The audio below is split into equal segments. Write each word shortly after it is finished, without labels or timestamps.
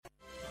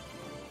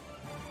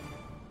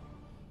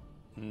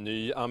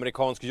Ny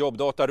amerikansk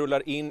jobbdata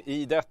rullar in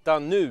i detta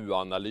nu.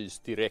 Analys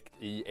direkt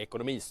i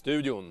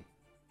Ekonomistudion.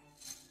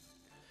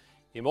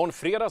 Imorgon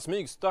fredag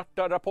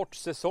smygstartar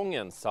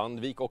rapportsäsongen.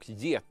 Sandvik och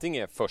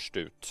Getinge först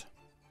ut.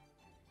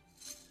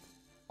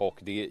 Och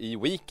det i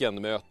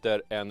Weekend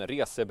möter en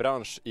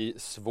resebransch i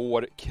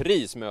svår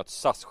kris. Möts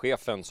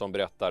SAS-chefen som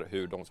berättar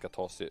hur de ska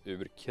ta sig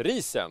ur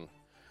krisen.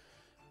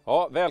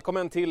 Ja,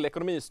 välkommen till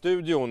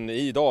Ekonomistudion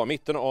idag,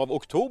 mitten av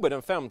oktober,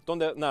 den 15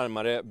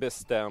 närmare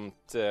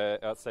bestämt.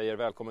 Jag säger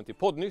välkommen till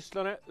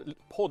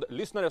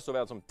poddlyssnare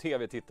såväl som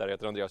tv-tittare,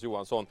 heter Andreas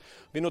Johansson.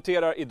 Vi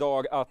noterar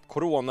idag att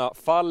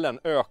coronafallen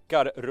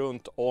ökar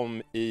runt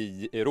om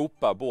i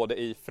Europa. Både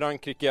i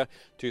Frankrike,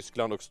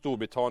 Tyskland och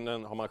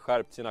Storbritannien har man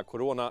skärpt sina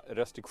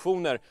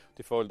coronarestriktioner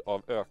till följd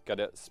av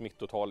ökade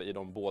smittotal i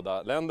de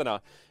båda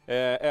länderna.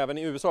 Även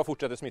i USA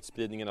fortsätter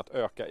smittspridningen att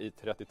öka i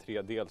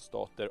 33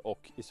 delstater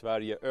och i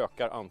Sverige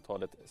ökar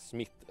antalet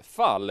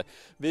smittfall.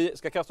 Vi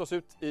ska kasta oss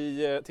ut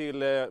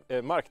till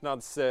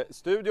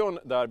marknadsstudion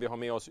där vi har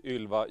med oss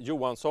Ylva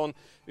Johansson.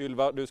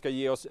 Ylva, du ska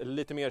ge oss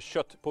lite mer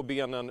kött på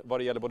benen vad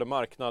det gäller både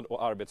marknad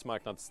och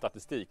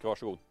arbetsmarknadsstatistik.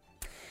 Varsågod.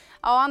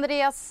 Ja,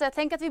 Andreas,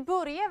 tänk att vi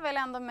börjar väl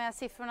ändå med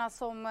siffrorna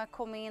som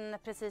kom in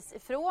precis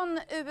ifrån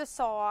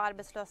USA,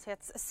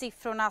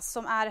 arbetslöshetssiffrorna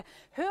som är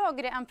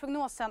högre än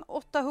prognosen.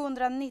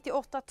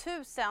 898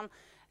 000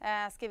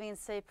 skrev in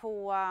sig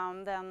på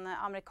den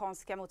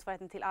amerikanska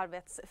motsvarigheten till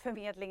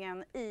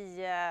Arbetsförmedlingen i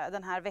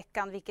den här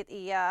veckan, vilket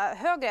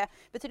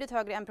är betydligt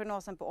högre än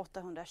prognosen på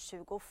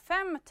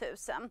 825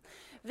 000.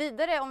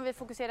 Vidare, om vi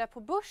fokuserar på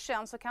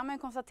börsen, så kan man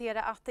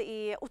konstatera att det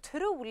är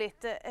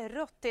otroligt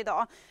rött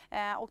idag.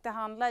 Och det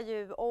handlar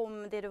ju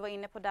om det du var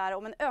inne på där,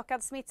 om en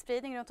ökad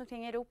smittspridning runt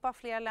omkring i Europa.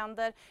 Flera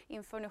länder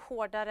inför nu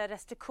hårdare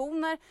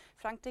restriktioner.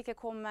 Frankrike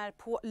kommer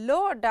på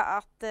lördag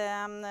att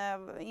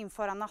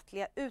införa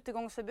nattliga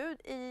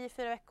utegångsförbud i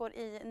 4 veckor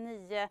i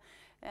 9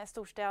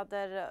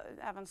 storstäder.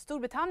 Även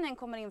Storbritannien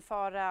kommer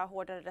införa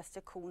hårdare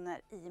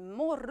restriktioner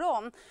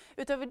imorgon.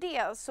 Utöver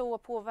det så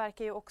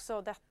påverkar ju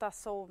också detta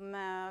som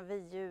vi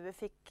ju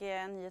fick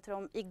nyheter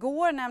om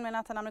igår, nämligen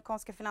att den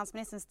amerikanska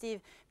finansministern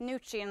Steve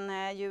Mnuchin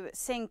ju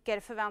sänker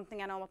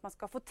förväntningarna om att man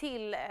ska få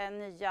till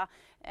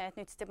ett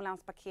nytt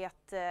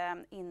stimulanspaket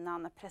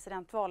innan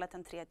presidentvalet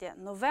den 3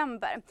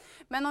 november.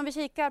 Men om vi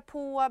kikar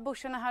på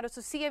börserna här då,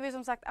 så ser vi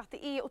som sagt att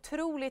det är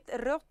otroligt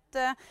rött.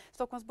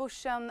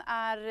 Stockholmsbörsen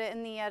är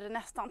ner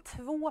nästan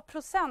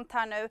 2%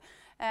 här nu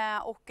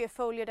och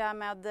följer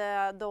därmed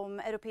de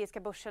europeiska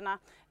börserna.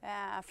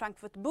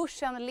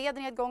 Frankfurtbörsen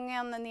leder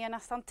nedgången, ner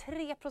nästan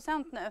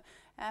 3% nu.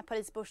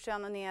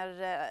 Parisbörsen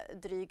ner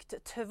drygt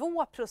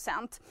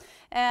 2%.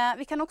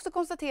 Vi kan också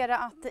konstatera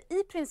att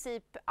i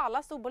princip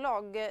alla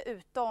storbolag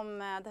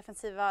utom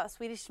defensiva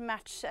Swedish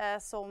Match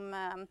som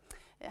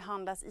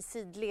handlas i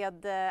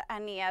sidled är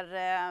ner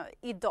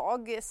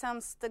idag.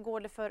 Sämst går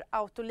det för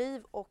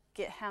Autoliv och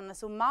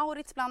Hennes och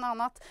Mauritz bland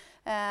annat.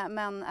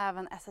 Men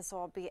även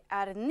SSAB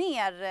är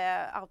ner.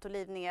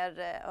 Autoliv ner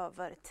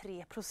över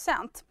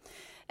 3%.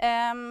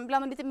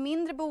 Bland de lite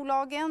mindre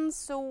bolagen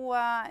så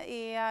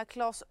är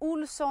Clas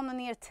Ohlson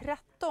ner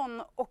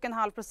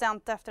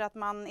 13,5% efter att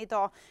man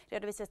idag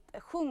redovisat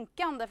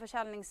sjunkande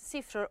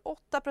försäljningssiffror.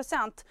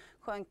 8%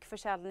 sjönk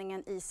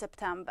försäljningen i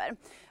september.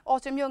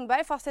 Atrium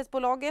Ljungberg,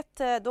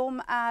 fastighetsbolaget,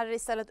 de är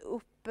istället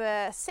upp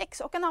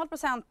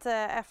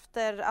 6,5%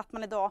 efter att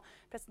man idag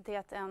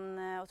presenterat en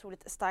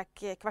otroligt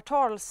stark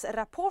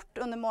kvartalsrapport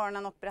under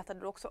morgonen och berättade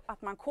då också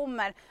att man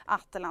kommer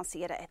att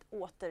lansera ett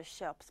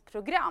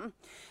återköpsprogram.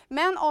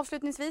 Men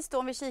avslutningsvis då,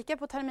 om vi kikar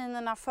på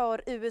terminerna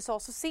för USA,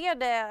 så ser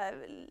det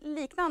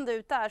liknande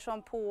ut där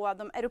som på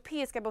de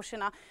europeiska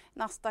börserna.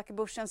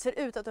 Nasdaq-börsen ser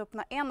ut att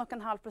öppna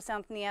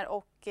 1,5% ner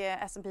och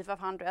S&P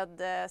 500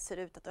 ser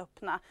ut att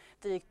öppna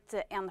drygt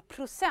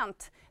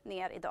 1%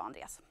 ner idag,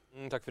 Andreas.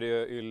 Tack för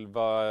det,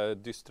 Ylva.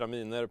 Dystra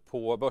miner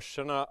på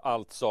börserna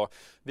alltså.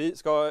 Vi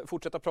ska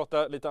fortsätta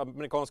prata lite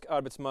amerikansk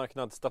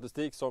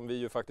arbetsmarknadsstatistik som vi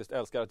ju faktiskt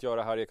älskar att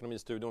göra här i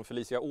Ekonomistudion.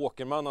 Felicia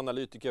Åkerman,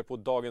 analytiker på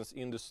Dagens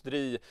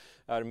Industri,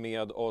 är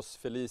med oss.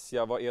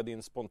 Felicia, vad är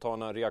din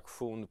spontana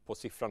reaktion på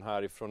siffran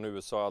här från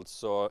USA?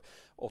 Alltså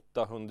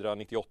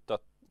 898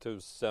 000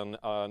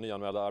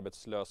 nyanmälda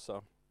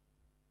arbetslösa.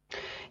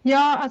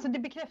 Ja, alltså det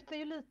bekräftar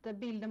ju lite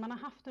bilden man har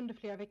haft under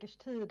flera veckors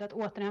tid, att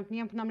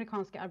återhämtningen på den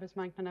amerikanska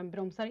arbetsmarknaden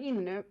bromsar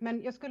in nu.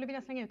 Men jag skulle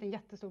vilja slänga ut en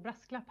jättestor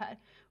brasklapp här.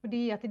 Och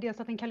det är att i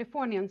delstaten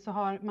Kalifornien så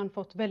har man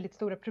fått väldigt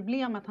stora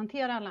problem att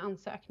hantera alla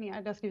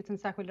ansökningar. Det har skrivits en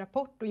särskild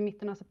rapport och i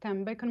mitten av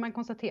september kunde man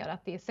konstatera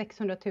att det är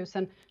 600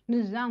 000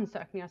 nya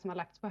ansökningar som har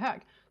lagts på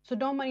hög. Så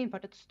de har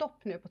infört ett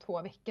stopp nu på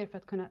 2 veckor för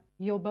att kunna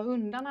jobba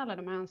undan alla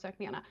de här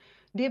ansökningarna.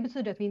 Det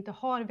betyder att vi inte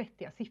har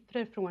vettiga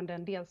siffror från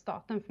den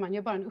delstaten, för man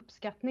gör bara en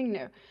uppskattning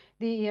nu.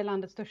 Det är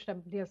landets största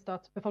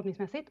delstat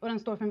befolkningsmässigt och den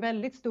står för en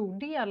väldigt stor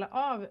del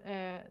av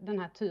den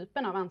här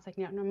typen av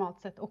ansökningar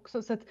normalt sett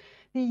också. Så att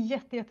det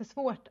är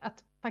jättesvårt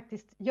att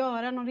faktiskt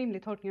göra någon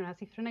rimlig tolkning av de här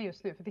siffrorna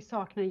just nu, för vi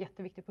saknar en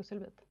jätteviktig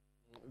pusselbit.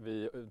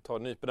 Vi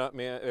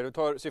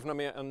tar siffrorna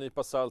med en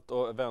nypa salt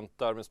och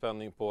väntar med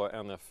spänning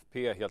på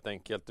NFP helt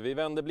enkelt. Vi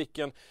vänder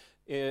blicken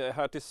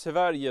Här till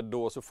Sverige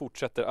då så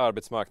fortsätter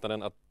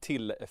arbetsmarknaden att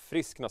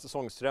tillfriskna.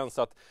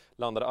 Säsongsrensat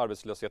landade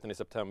arbetslösheten i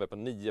september på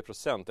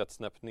 9%, ett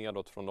snäpp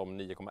nedåt från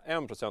de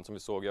 9,1% som vi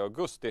såg i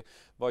augusti.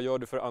 Vad gör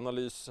du för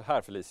analys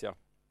här, Felicia?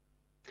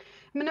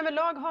 Men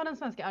överlag har den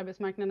svenska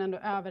arbetsmarknaden ändå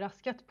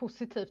överraskat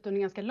positivt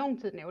under ganska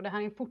lång tid nu och det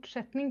här är en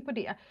fortsättning på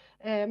det.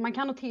 Man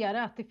kan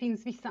notera att det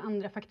finns vissa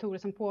andra faktorer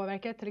som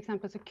påverkar, till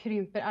exempel så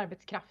krymper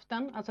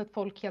arbetskraften, alltså att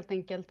folk helt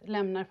enkelt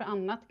lämnar för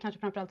annat, kanske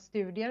framförallt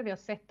studier. Vi har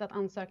sett att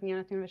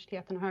ansökningarna till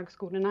universiteten och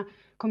högskolorna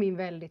kom in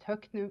väldigt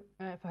högt nu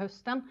för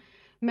hösten.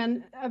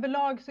 Men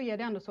överlag så är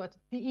det ändå så att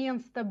det är en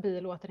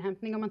stabil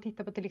återhämtning om man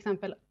tittar på till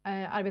exempel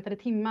arbetade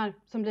timmar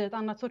som blir ett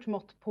annat sorts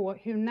mått på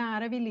hur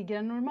nära vi ligger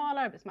en normal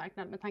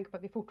arbetsmarknad med tanke på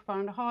att vi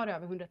fortfarande har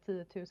över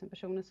 110 000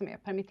 personer som är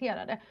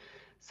permitterade.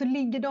 Så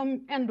ligger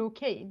de ändå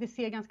okej. Det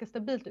ser ganska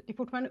stabilt ut. Det är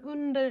fortfarande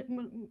under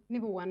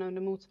nivåerna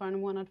under motsvarande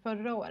månad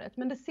förra året.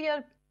 Men det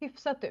ser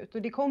hyfsat ut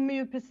och det kommer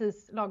ju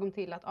precis lagom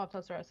till att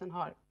avtalsrörelsen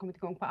har kommit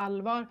igång på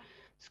allvar.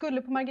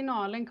 Skulle på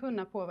marginalen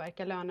kunna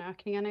påverka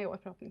löneökningarna i år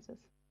förhoppningsvis.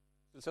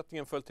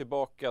 Sysselsättningen föll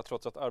tillbaka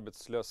trots att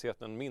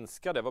arbetslösheten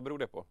minskade. Vad beror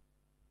det på?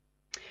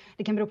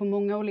 Det kan bero på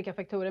många olika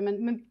faktorer,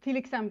 men till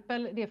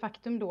exempel det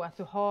faktum då att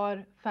du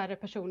har färre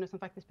personer som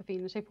faktiskt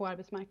befinner sig på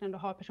arbetsmarknaden, du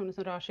har personer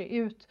som rör sig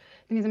ut.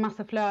 Det finns en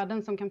massa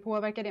flöden som kan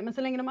påverka det, men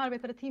så länge de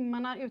arbetade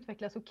timmarna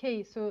utvecklas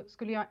okej så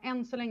skulle jag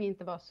än så länge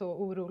inte vara så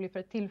orolig för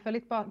ett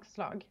tillfälligt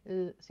bakslag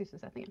i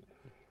sysselsättningen.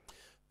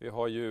 Vi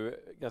har ju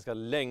ganska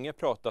länge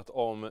pratat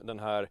om den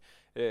här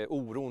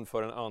oron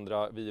för en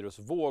andra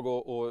virusvåg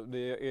och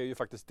det är ju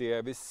faktiskt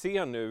det vi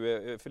ser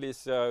nu.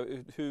 Felicia,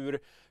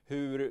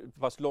 hur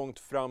pass långt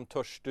fram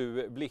törs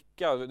du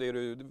blicka? Det är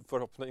du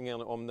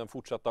förhoppningen om den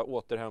fortsatta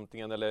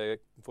återhämtningen eller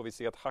får vi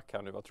se ett hack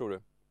här nu? Vad tror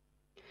du?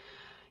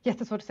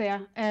 Jättesvårt att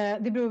säga.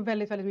 Det beror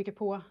väldigt, väldigt mycket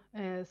på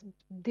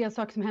dels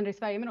saker som händer i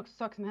Sverige men också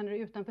saker som händer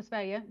utanför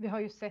Sverige. Vi har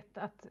ju sett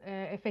att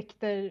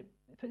effekter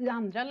i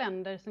andra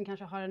länder som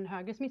kanske har en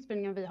högre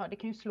smittspridning än vi har, det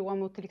kan ju slå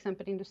mot till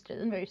exempel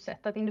industrin. Vi har ju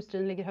sett att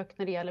industrin ligger högt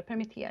när det gäller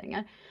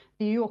permitteringar.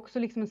 Det är ju också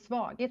liksom en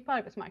svaghet på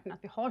arbetsmarknaden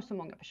att vi har så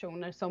många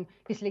personer som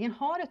visserligen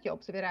har ett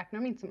jobb så vi räknar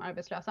dem inte som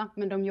arbetslösa,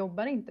 men de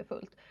jobbar inte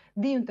fullt.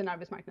 Det är ju inte en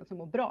arbetsmarknad som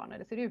mår bra när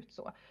det ser ut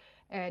så.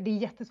 Det är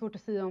jättesvårt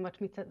att säga om vart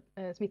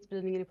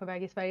smittspridningen är på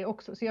väg i Sverige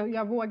också. Så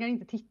jag vågar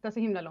inte titta så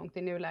himla långt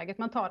i nuläget.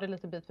 Man tar det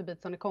lite bit för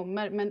bit som det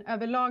kommer. Men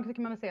överlag så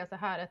kan man väl säga så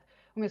här att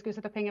om jag skulle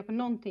sätta pengar på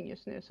någonting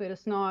just nu så är det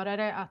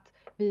snarare att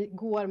vi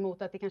går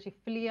mot att det kanske är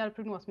fler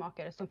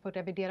prognosmakare som får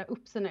revidera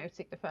upp sina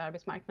utsikter för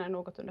arbetsmarknaden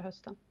något under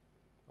hösten.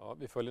 Ja,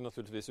 vi följer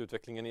naturligtvis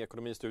utvecklingen i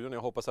Ekonomistudion.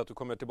 Jag hoppas att du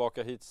kommer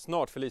tillbaka hit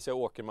snart. Felicia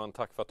Åkerman,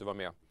 tack för att du var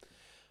med.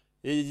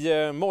 I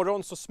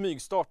morgon så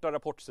smygstartar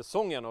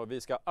rapportsäsongen och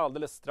vi ska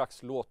alldeles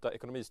strax låta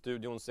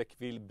Ekonomistudions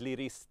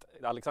ekvilibrist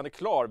Alexander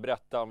Klar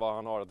berätta vad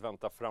han har att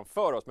vänta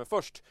framför oss. Men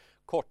först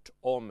kort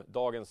om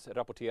dagens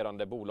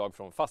rapporterande bolag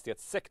från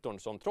fastighetssektorn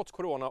som trots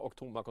corona och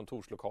tomma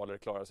kontorslokaler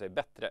klarar sig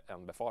bättre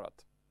än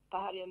befarat. Det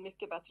här är en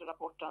mycket bättre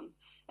rapport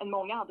än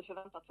många hade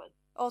förväntat sig.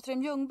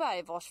 Atrium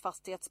Ljungberg, vars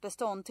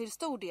fastighetsbestånd till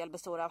stor del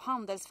består av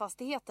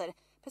handelsfastigheter,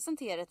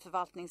 presenterar ett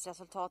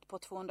förvaltningsresultat på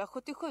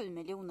 277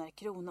 miljoner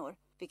kronor,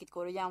 vilket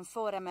går att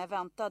jämföra med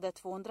väntade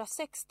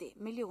 260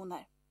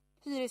 miljoner.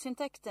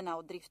 Hyresintäkterna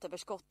och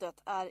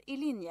driftöverskottet är i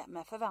linje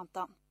med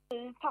förväntan.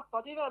 Vi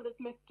tappade ju väldigt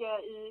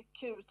mycket i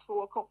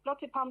Q2 kopplat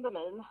till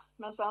pandemin,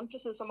 men sen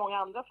precis som många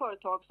andra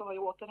företag så har ju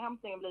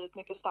återhämtningen blivit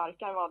mycket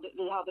starkare än vad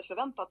vi hade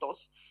förväntat oss.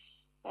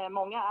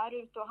 Många är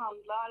ute och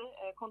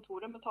handlar,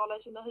 kontoren betalar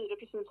sina hyror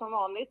precis som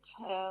vanligt.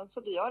 Så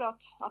det gör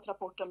att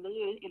rapporten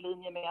blir i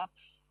linje med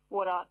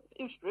våra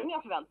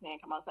ursprungliga förväntningar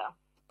kan man säga.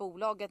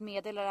 Bolaget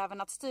meddelar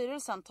även att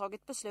styrelsen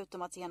tagit beslut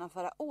om att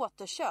genomföra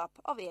återköp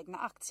av egna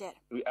aktier.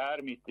 Vi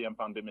är mitt i en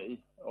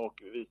pandemi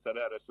och visar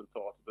det här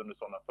resultatet under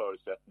sådana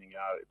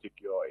förutsättningar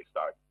tycker jag är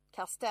starkt.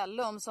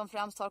 Castellum, som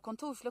främst har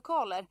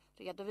kontorslokaler,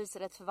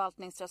 redovisar ett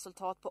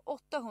förvaltningsresultat på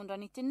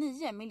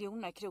 899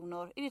 miljoner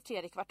kronor i det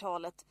tredje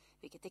kvartalet,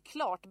 vilket är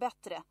klart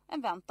bättre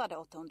än väntade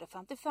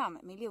 855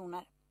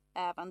 miljoner.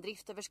 Även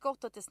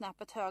driftöverskottet är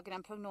snäppet högre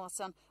än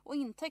prognosen och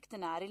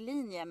intäkterna är i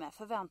linje med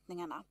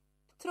förväntningarna.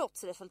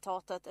 Trots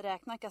resultatet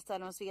räknar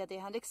Castellums vd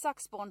Henrik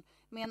Saxborn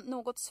med en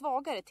något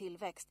svagare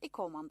tillväxt i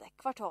kommande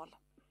kvartal.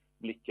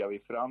 Blickar vi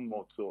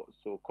framåt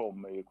så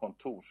kommer ju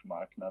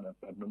kontorsmarknaden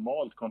för ett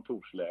normalt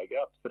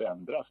kontorsläge att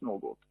förändras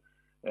något.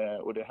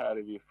 Och det här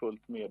är vi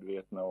fullt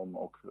medvetna om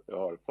och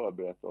har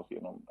förberett oss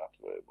genom att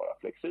vara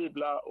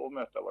flexibla och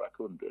möta våra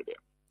kunder i det.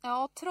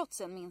 Ja,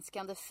 trots en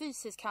minskande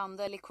fysisk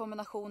handel i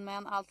kombination med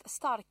en allt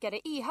starkare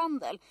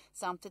e-handel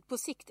samt ett på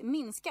sikt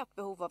minskat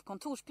behov av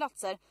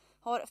kontorsplatser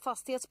har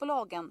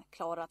fastighetsbolagen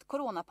klarat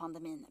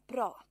coronapandemin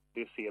bra.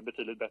 Det ser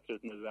betydligt bättre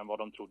ut nu än vad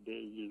de trodde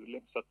i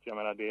juli. Så att jag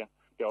menar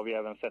det har vi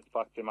även sett på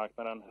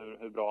aktiemarknaden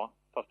hur bra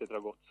fastigheter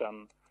har gått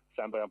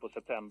sen början på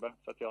september.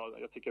 Så att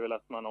jag tycker väl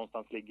att man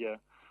någonstans ligger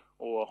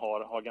och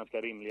har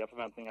ganska rimliga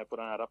förväntningar på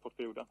den här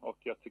rapportperioden. Och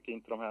jag tycker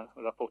inte de här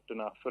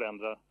rapporterna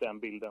förändrar den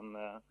bilden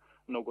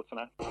något sån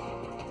här.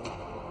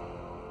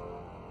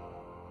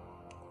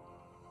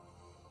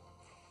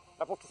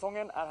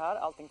 Rapportsäsongen är här.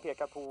 Allting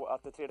pekar på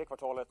att det tredje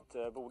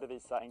kvartalet borde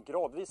visa en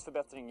gradvis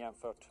förbättring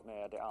jämfört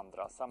med det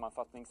andra.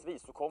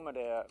 Sammanfattningsvis så kommer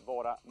det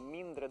vara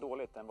mindre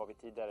dåligt än vad vi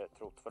tidigare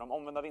trott. För de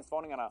omvända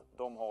vinstvarningarna,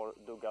 de har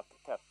duggat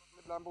tätt.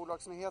 Bland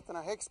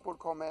bolagsnyheterna Hexport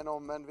kom med en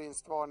omvänd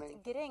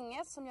vinstvarning.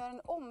 Gränges som gör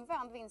en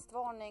omvänd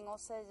vinstvarning och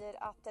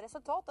säger att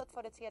resultatet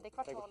för det tredje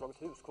kvartalet...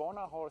 Trädgårdsbolaget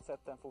Husqvarna har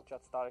sett en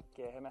fortsatt stark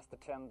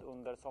hemestertrend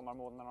under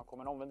sommarmånaderna och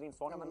kommer en omvänd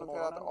vinstvarning. Ja, men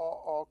notera att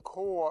AAK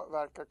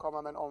verkar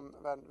komma med en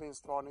omvänd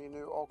vinstvarning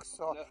nu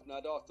också. Jag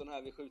öppnar datorn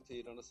här vid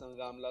 7-tiden och sen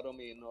ramlar de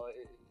in och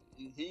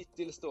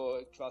hittills då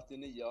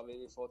 8:45 har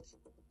vi fått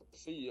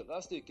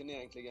 4 stycken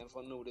egentligen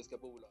från nordiska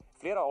bolag.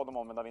 Flera av de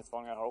omvända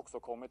vinstvarningarna har också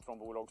kommit från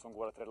bolag som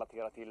går att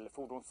relatera till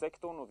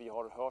fordonssektorn och vi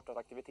har hört att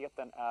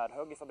aktiviteten är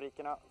hög i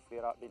fabrikerna.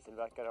 Flera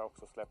biltillverkare har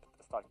också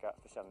släppt starka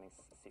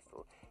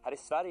försäljningssiffror. Här i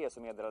Sverige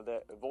så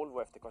meddelade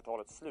Volvo efter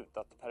kvartalets slut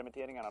att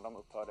permitteringarna de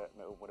upphörde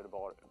med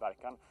omedelbar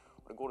verkan.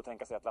 Och det går att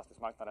tänka sig att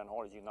lastbilsmarknaden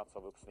har gynnats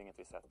av uppsvinget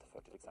vi sett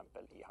för till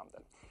exempel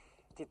e-handel.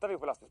 Tittar vi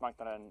på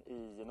lastbilsmarknaden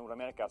i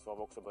Nordamerika så har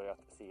vi också börjat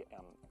se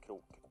en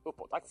krok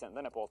uppåt. Aktien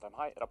den är på all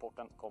time high.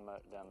 Rapporten kommer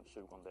den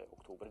 20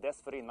 oktober.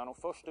 Dessförinnan och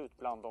först ut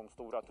bland de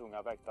stora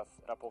tunga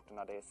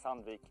verkstadsrapporterna det är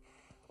Sandvik.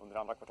 Under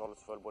andra kvartalet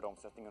föll både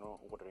omsättningen och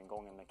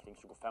orderingången med kring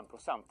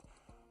 25%.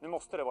 Nu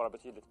måste det vara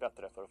betydligt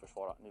bättre för att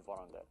försvara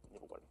nuvarande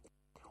nivåer.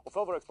 Och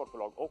för våra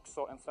exportbolag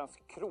också en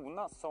svensk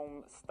krona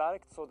som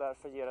stärkts och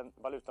därför ger en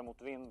valuta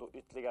mot vind och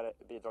ytterligare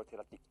bidrag till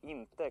att vi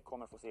inte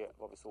kommer få se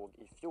vad vi såg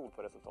i fjol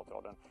på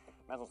resultatraden.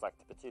 Men som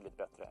sagt betydligt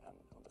bättre än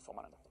under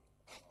sommaren.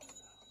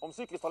 Om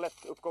cykliskt har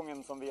lett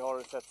uppgången som vi har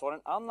sett så har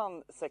en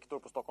annan sektor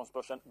på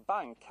Stockholmsbörsen,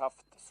 bank,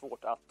 haft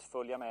svårt att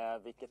följa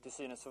med, vilket till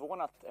synes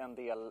förvånat en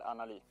del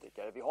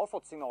analytiker. Vi har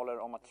fått signaler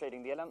om att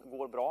tradingdelen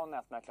går bra.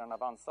 Nätmäklaren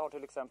Avanza har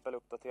till exempel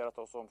uppdaterat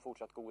oss om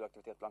fortsatt god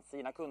aktivitet bland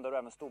sina kunder och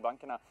även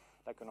storbankerna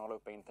där kunna hålla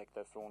uppe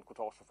intäkter från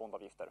courtage och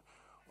fondavgifter.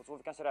 Och så får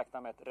vi kanske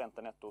räkna med ett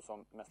räntenetto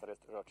som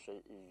mestadels rört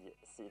sig i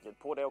sidled.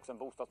 På det är också en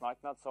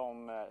bostadsmarknad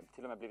som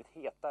till och med blivit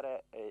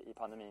hetare i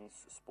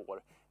pandemins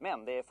spår.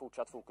 Men det är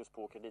fortsatt fokus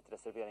på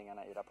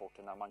kreditreserveringarna i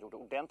rapporterna. Man gjorde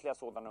ordentliga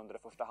sådana under det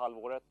första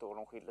halvåret och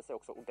de skilde sig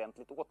också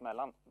ordentligt åt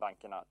mellan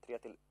bankerna.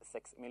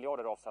 3-6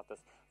 miljarder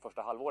avsattes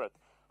första halvåret.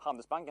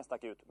 Handelsbanken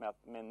stack ut med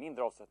en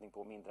mindre avsättning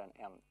på mindre än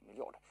 1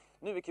 miljard.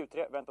 Nu i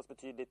Q3 väntas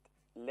betydligt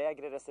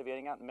lägre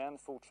reserveringar men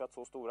fortsatt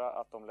så stora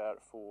att de lär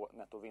få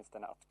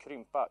nettovinsterna att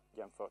krympa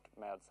jämfört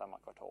med samma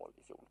kvartal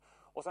i fjol.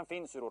 Och sen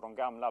finns ju då de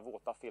gamla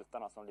våta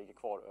filtarna som ligger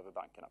kvar över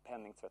bankerna.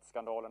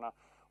 Penningtvättsskandalerna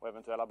och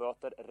eventuella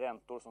böter,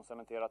 räntor som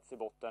cementerats i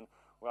botten.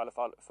 Och i alla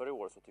fall för i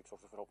år så tycks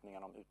också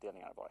förhoppningen om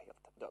utdelningar vara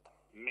helt död.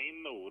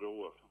 Min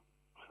oro,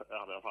 i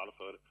alla fall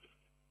för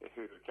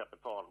hur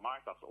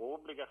kapitalmarknads- och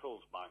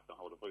obligationsmarknaden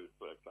håller på att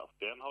utvecklas,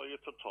 den har ju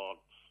totalt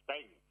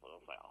stängt, så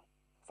att säga.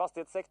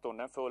 Fastighetssektorn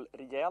den föll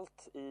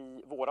rejält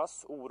i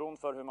våras. Oron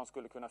för hur man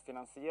skulle kunna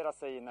finansiera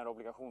sig när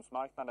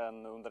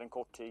obligationsmarknaden under en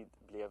kort tid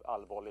blev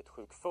allvarligt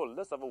sjuk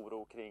följdes av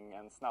oro kring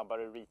en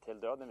snabbare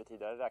retail-död än vi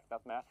tidigare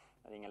räknat med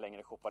när ingen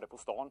längre shoppade på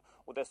stan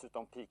och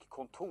dessutom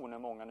peak-kontor när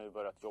många nu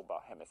börjat jobba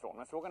hemifrån.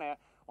 Men frågan är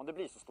om det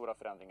blir så stora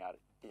förändringar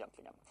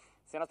egentligen.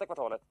 Senaste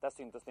kvartalet, där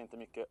syntes det inte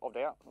mycket av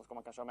det. Då ska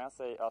man kanske ha med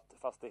sig att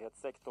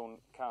fastighetssektorn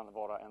kan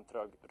vara en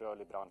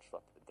trögrörlig bransch så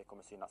att det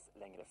kommer synas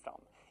längre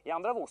fram. I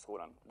andra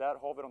vågskålen, där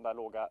har vi de där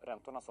låga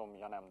räntorna som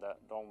jag nämnde.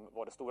 De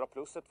var det stora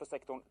plusset för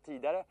sektorn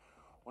tidigare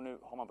och nu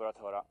har man börjat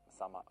höra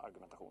samma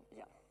argumentation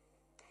igen.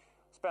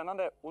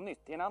 Spännande och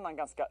nytt i en annan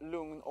ganska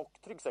lugn och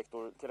trygg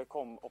sektor,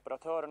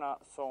 telekomoperatörerna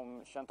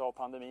som känt av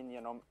pandemin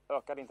genom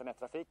ökad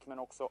internettrafik men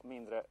också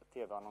mindre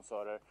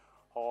tv-annonsörer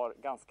har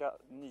ganska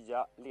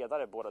nya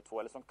ledare båda två.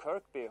 Eller som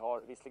Kirkby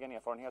har visserligen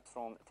erfarenhet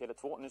från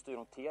Tele2. Nu styr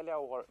hon Telia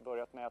och har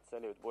börjat med att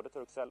sälja ut både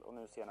Turkcell och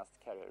nu senast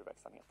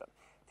Carrier-verksamheten.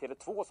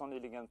 Tele2 som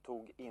nyligen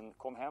tog in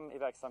Comhem i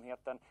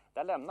verksamheten.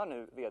 Där lämnar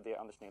nu vd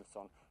Anders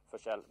Nilsson för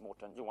Kjell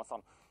Mårten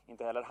Johansson.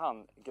 Inte heller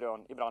han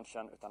grön i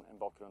branschen utan en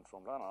bakgrund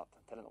från bland annat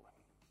Telenor.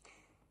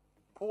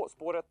 På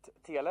spåret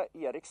Tele,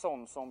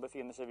 Ericsson som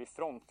befinner sig vid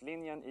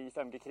frontlinjen i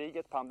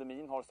 5G-kriget.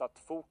 Pandemin har satt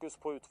fokus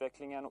på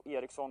utvecklingen och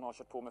Ericsson har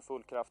kört på med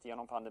full kraft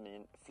genom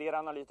pandemin. Flera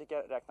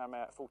analytiker räknar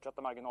med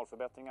fortsatta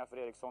marginalförbättringar för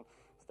Ericsson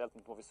ställt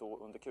mot vad vi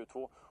såg under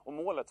Q2. Och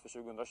målet för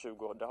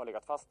 2020 det har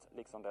legat fast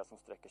liksom det som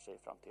sträcker sig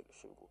fram till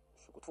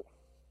 2022.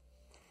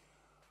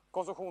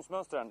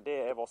 Konsumtionsmönstren,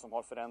 det är vad som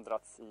har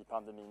förändrats i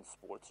pandemins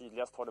spår.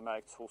 Tydligast har det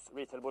märkts hos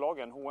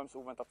retailbolagen. H&M's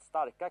oväntat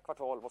starka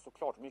kvartal var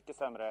såklart mycket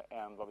sämre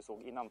än vad vi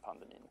såg innan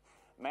pandemin.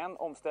 Men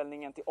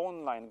omställningen till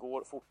online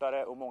går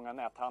fortare och många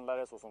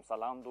näthandlare såsom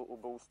Zalando och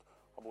Boost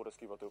har både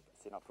skruvat upp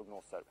sina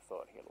prognoser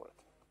för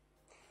helåret.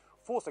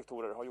 Få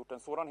sektorer har gjort en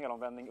sådan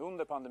helomvändning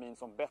under pandemin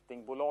som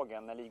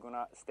bettingbolagen. När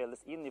ligorna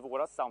ställdes in i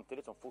våras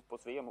samtidigt som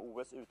fotbolls-VM och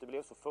OS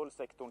uteblev så föll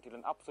sektorn till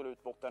en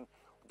absolut botten.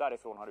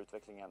 Därifrån har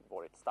utvecklingen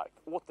varit stark.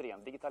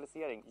 Återigen,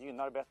 digitalisering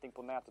gynnar betting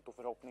på nätet och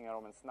förhoppningar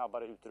om en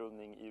snabbare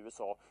utrullning i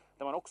USA.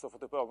 Där man också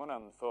fått upp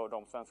ögonen för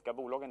de svenska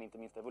bolagen, inte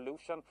minst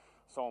Evolution,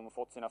 som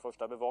fått sina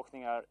första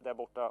bevakningar där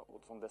borta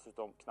och som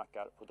dessutom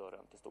knackar på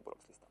dörren till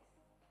storbolagslistan.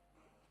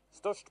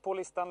 Störst på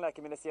listan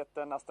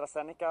läkemedelsjätten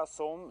AstraZeneca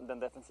som den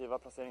defensiva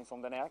placering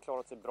som den är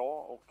klarat sig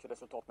bra och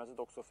resultatmässigt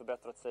också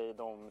förbättrat sig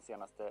de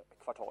senaste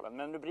kvartalen.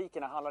 Men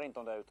rubrikerna handlar inte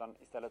om det utan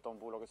istället om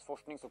bolagets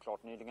forskning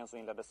såklart. Nyligen så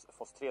inleddes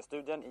fas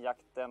 3-studien i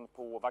jakten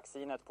på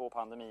vaccinet på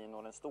pandemin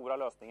och den stora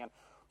lösningen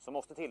som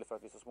måste till för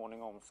att vi så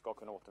småningom ska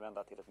kunna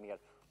återvända till ett mer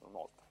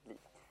normalt liv.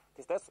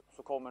 Tills dess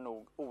så kommer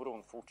nog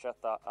oron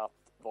fortsätta att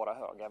vara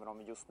hög även om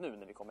vi just nu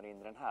när vi kommer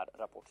in i den här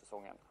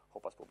rapportsäsongen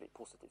hoppas på att bli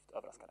positivt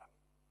överraskade.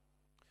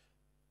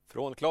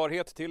 Från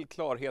klarhet till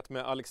klarhet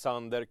med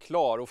Alexander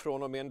Klar och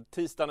från och med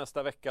tisdag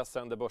nästa vecka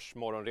sänder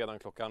Börsmorgon redan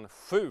klockan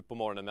 7 på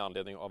morgonen med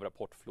anledning av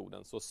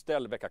rapportfloden. Så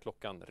ställ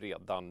väckarklockan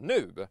redan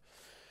nu.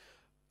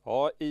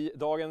 Ja, i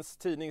dagens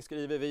tidning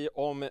skriver vi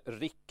om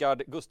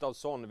Rickard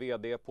Gustafsson,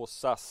 vd på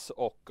SAS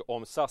och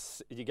om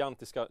SAS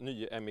gigantiska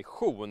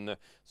nyemission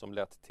som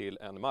lett till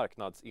en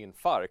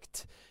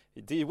marknadsinfarkt.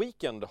 The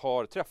Weekend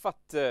har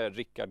träffat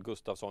Rickard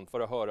Gustafsson för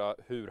att höra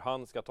hur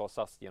han ska ta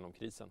SAS genom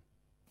krisen.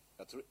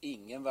 Jag tror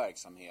ingen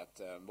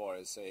verksamhet,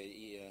 vare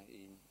sig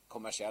i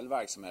kommersiell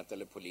verksamhet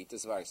eller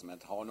politisk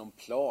verksamhet, har någon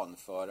plan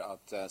för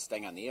att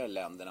stänga ner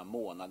länderna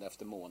månad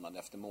efter månad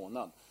efter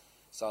månad.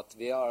 Så att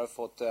vi har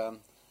fått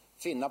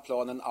finna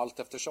planen allt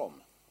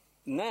eftersom.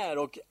 När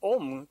och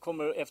om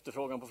kommer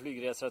efterfrågan på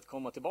flygresor att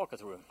komma tillbaka,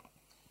 tror du?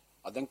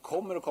 Ja, den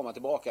kommer att komma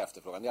tillbaka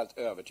efterfrågan, det är jag helt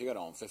övertygad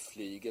om, för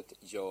flyget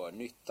gör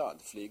nytta.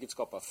 Flyget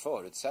skapar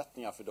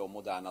förutsättningar för de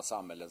moderna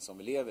samhällen som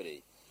vi lever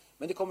i.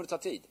 Men det kommer att ta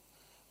tid.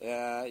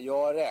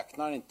 Jag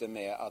räknar inte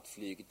med att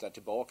flyget är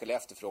tillbaka eller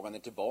efterfrågan är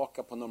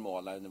tillbaka på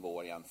normala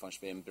nivåer igen förrän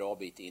vi är en bra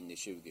bit in i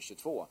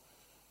 2022.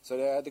 Så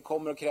det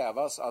kommer att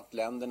krävas att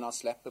länderna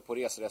släpper på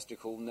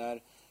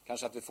reserestriktioner,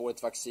 kanske att vi får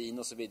ett vaccin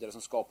och så vidare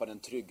som skapar den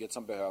trygghet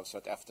som behövs för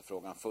att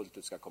efterfrågan fullt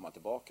ut ska komma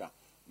tillbaka.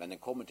 Men den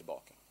kommer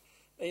tillbaka.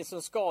 I en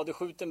så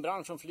skadeskjuten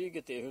bransch som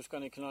flyget är, hur ska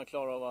ni kunna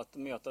klara av att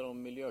möta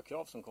de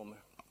miljökrav som kommer?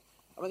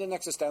 Ja, men det är en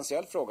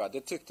existentiell fråga.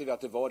 Det tyckte vi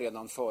att det var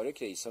redan före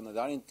krisen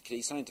och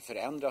krisen har inte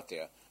förändrat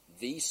det.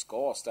 Vi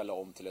ska ställa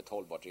om till ett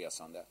hållbart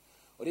resande.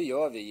 Och det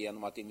gör vi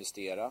genom att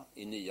investera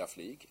i nya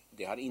flyg.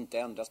 Det har inte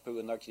ändrats på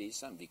grund av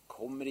krisen. Vi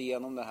kommer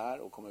igenom det här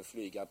och kommer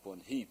flyga på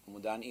en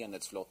hypermodern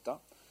enhetsflotta.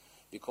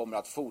 Vi kommer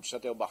att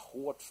fortsätta jobba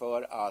hårt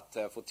för att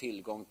få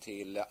tillgång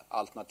till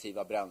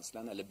alternativa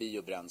bränslen eller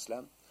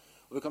biobränslen.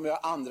 Och vi kommer att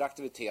göra andra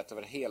aktiviteter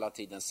för att hela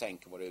tiden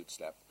sänka våra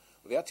utsläpp.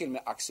 Och vi har till och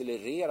med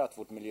accelererat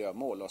vårt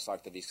miljömål och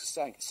sagt att vi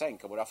ska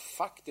sänka våra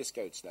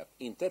faktiska utsläpp.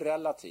 Inte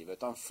relativa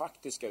utan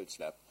faktiska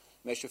utsläpp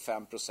med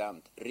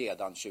 25%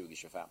 redan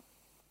 2025.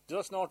 Du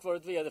har snart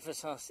varit vd för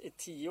SAS i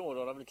 10 år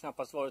och det har väl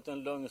knappast varit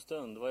en lång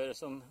stund. Vad är det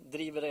som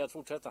driver dig att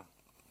fortsätta?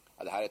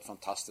 Ja, det här är ett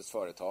fantastiskt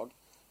företag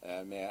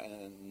med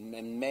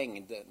en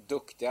mängd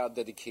duktiga,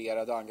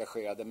 dedikerade och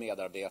engagerade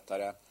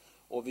medarbetare.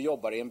 Och vi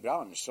jobbar i en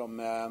bransch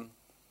som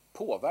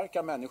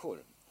påverkar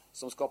människor.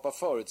 Som skapar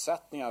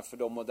förutsättningar för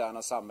de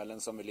moderna samhällen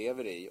som vi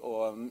lever i.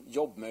 Och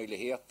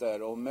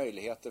jobbmöjligheter och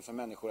möjligheter för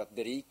människor att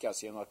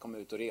berikas genom att komma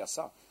ut och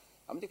resa.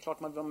 Ja, men det är klart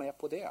man vill vara med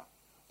på det.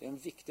 Det är en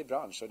viktig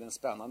bransch och det är en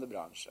spännande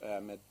bransch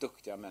med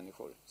duktiga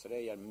människor. Så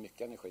det ger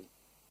mycket energi.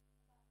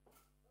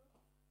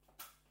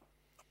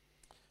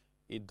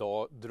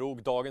 Idag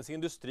drog Dagens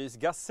Industris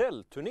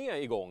Gasell-turné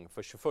igång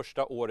för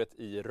 21:a året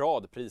i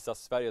rad, prisas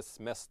Sveriges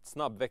mest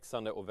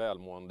snabbväxande och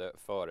välmående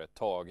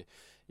företag.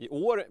 I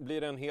år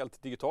blir det en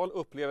helt digital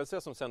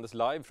upplevelse som sändes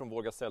live från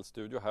vår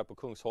Gasell-studio här på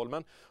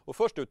Kungsholmen. Och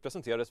först ut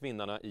presenterades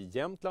vinnarna i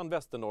Jämtland,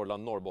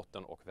 Västernorrland,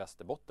 Norrbotten och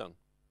Västerbotten.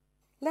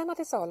 Lennart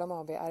i Salom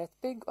AB är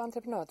ett bygg- och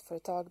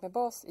entreprenadföretag med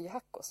bas i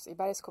Hackås i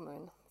Bergs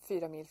kommun,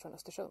 4 mil från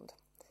Östersund.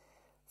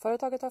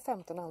 Företaget har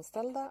 15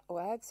 anställda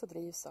och ägs och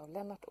drivs av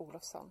Lennart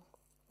Olofsson.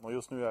 Och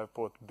just nu är jag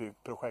på ett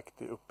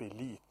byggprojekt uppe i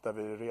Lit där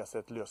vi reser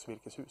ett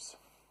lösvirkeshus.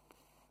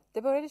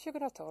 Det började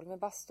 2012 med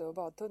bastu och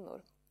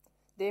badtunnor.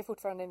 Det är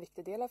fortfarande en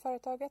viktig del av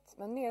företaget,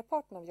 men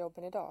merparten av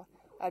jobben idag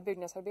är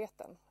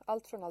byggnadsarbeten,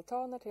 allt från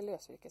altaner till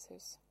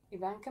lösvirkeshus.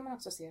 Ibland kan man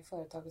också se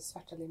företagets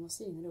svarta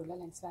limousin rulla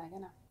längs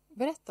vägarna.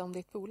 Berätta om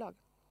ditt bolag.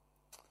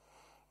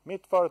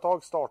 Mitt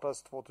företag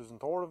startades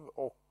 2012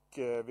 och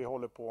vi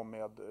håller på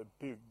med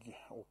bygg.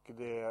 Och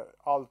det är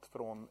allt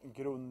från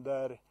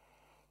grunder,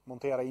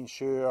 montera in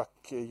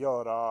kök,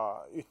 göra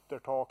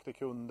yttertak till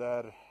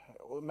kunder,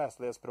 och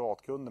mestadels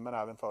privatkunder men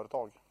även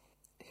företag.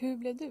 Hur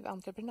blev du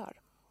entreprenör?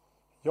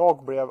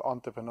 Jag blev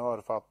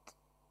entreprenör för att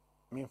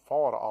min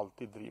far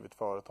alltid drivit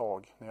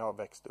företag när jag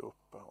växte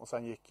upp. Och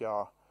sen gick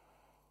jag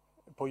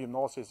på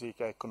gymnasiet så gick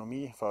jag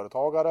ekonomi,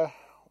 företagare,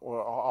 och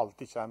jag har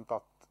alltid känt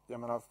att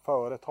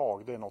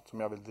företag det är något som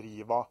jag vill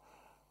driva.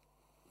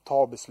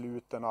 Ta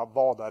besluten,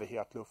 vara där i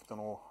hetluften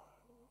och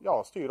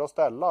styra och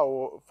ställa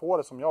och få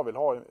det som jag vill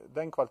ha,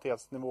 den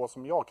kvalitetsnivå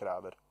som jag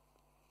kräver.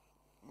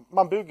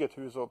 Man bygger ett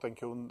hus åt en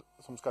kund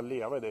som ska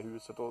leva i det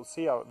huset och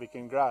se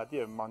vilken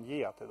glädje man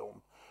ger till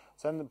dem.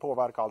 Sen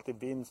påverkar alltid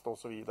vinst och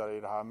så vidare i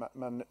det här,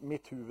 men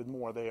mitt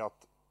huvudmål är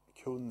att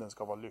kunden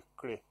ska vara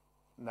lycklig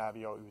när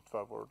vi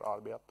utför vårt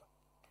arbete.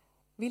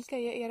 Vilka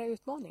är era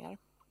utmaningar?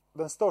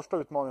 Den största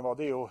utmaningen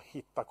det är att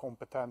hitta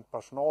kompetent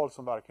personal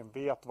som verkligen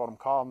vet vad de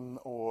kan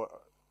och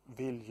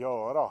vill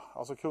göra.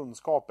 Alltså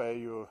kunskap är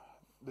ju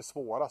det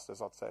svåraste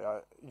så att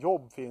säga.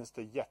 Jobb finns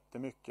det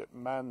jättemycket,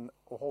 men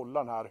att hålla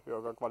den här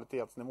höga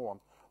kvalitetsnivån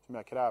som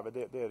jag kräver,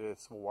 det är det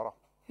svåra.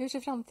 Hur ser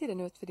framtiden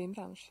ut för din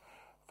bransch?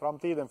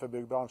 Framtiden för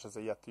byggbranschen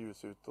ser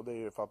jätteljus ut och det är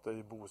ju för att det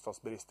är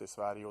bostadsbrist i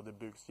Sverige och det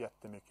byggs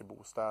jättemycket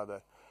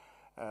bostäder.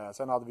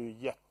 Sen hade vi ju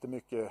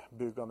jättemycket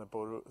byggande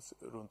på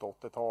runt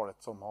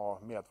 80-talet som har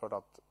medfört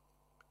att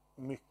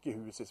mycket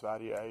hus i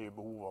Sverige är i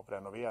behov av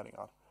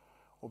renoveringar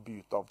och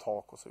byte av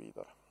tak och så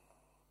vidare.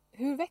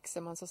 Hur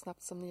växer man så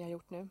snabbt som ni har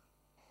gjort nu?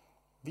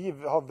 Vi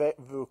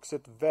har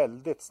vuxit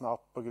väldigt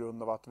snabbt på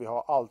grund av att vi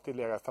har alltid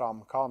legat i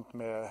framkant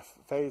med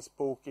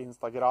Facebook,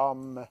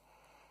 Instagram,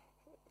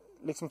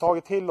 liksom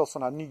tagit till oss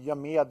sådana här nya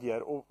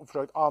medier och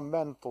försökt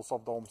använda oss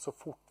av dem så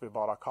fort vi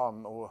bara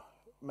kan.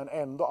 Men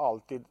ändå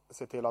alltid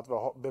se till att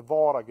vi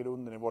bevarar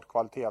grunden i vårt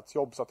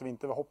kvalitetsjobb så att vi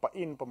inte vill hoppa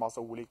in på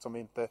massa olikt som vi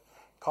inte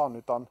kan,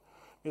 utan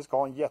vi ska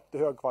ha en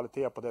jättehög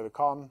kvalitet på det vi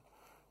kan,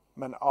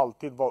 men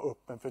alltid vara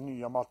öppen för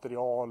nya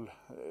material,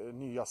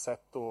 nya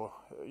sätt att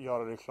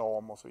göra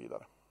reklam och så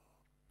vidare.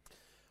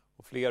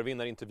 Och fler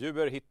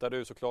vinnarintervjuer hittar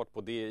du såklart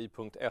på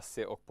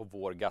di.se och på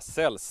vår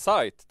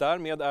Gasell-sajt.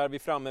 Därmed är vi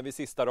framme vid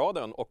sista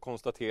raden och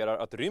konstaterar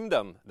att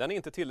rymden, den är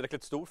inte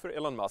tillräckligt stor för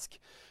Elon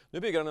Musk. Nu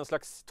bygger han en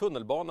slags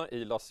tunnelbana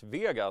i Las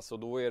Vegas och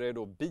då är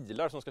det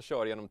bilar som ska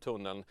köra genom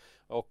tunneln.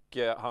 Och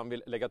han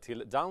vill lägga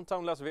till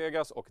Downtown Las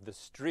Vegas och The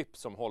Strip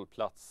som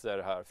hållplatser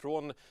här.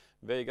 Från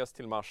Vegas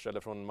till Mars eller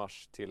från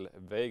Mars till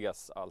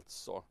Vegas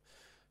alltså.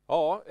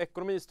 Ja,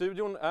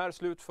 Ekonomistudion är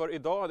slut för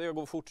idag. Det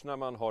går fort när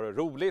man har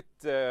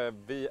roligt.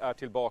 Vi är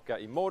tillbaka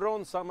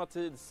imorgon, samma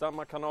tid,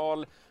 samma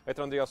kanal. Jag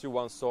heter Andreas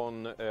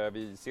Johansson.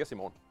 Vi ses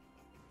imorgon.